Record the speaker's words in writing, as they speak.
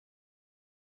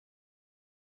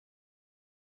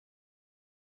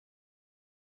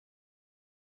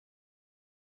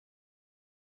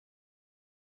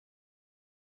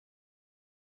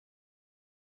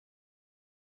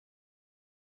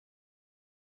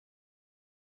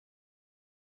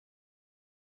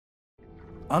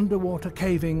Underwater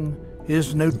caving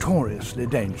is notoriously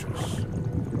dangerous.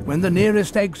 When the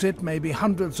nearest exit may be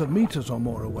hundreds of meters or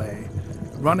more away,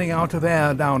 running out of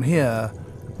air down here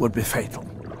would be fatal.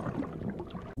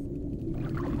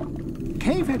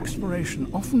 Cave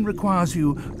exploration often requires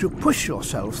you to push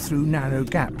yourself through narrow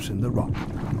gaps in the rock.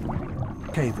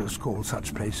 Cavers call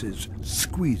such places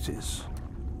squeezes.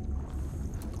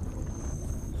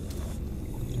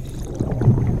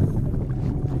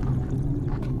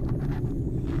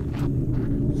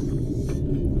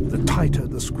 The tighter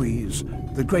the squeeze,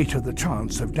 the greater the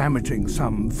chance of damaging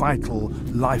some vital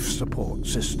life support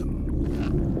system.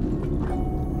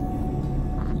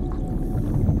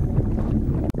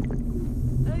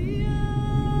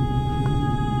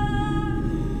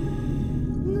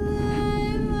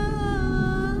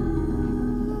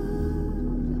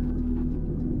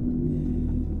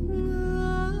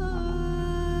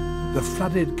 The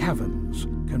flooded caverns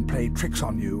can play tricks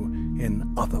on you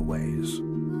in other ways.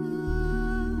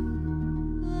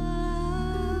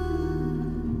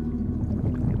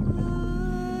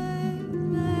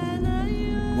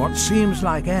 What seems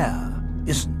like air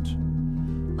isn't.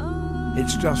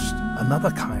 It's just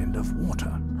another kind of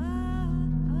water.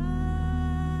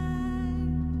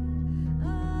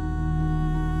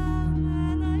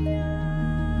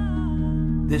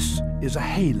 This is a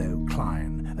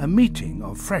halocline, a meeting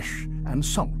of fresh and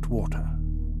salt water.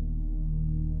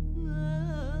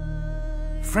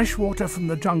 Fresh water from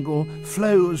the jungle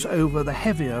flows over the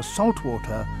heavier salt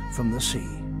water from the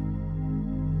sea.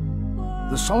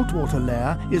 The saltwater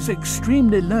layer is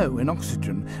extremely low in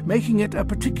oxygen, making it a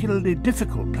particularly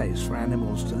difficult place for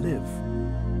animals to live.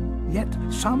 Yet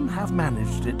some have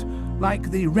managed it,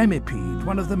 like the remipede,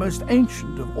 one of the most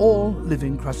ancient of all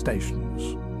living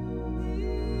crustaceans.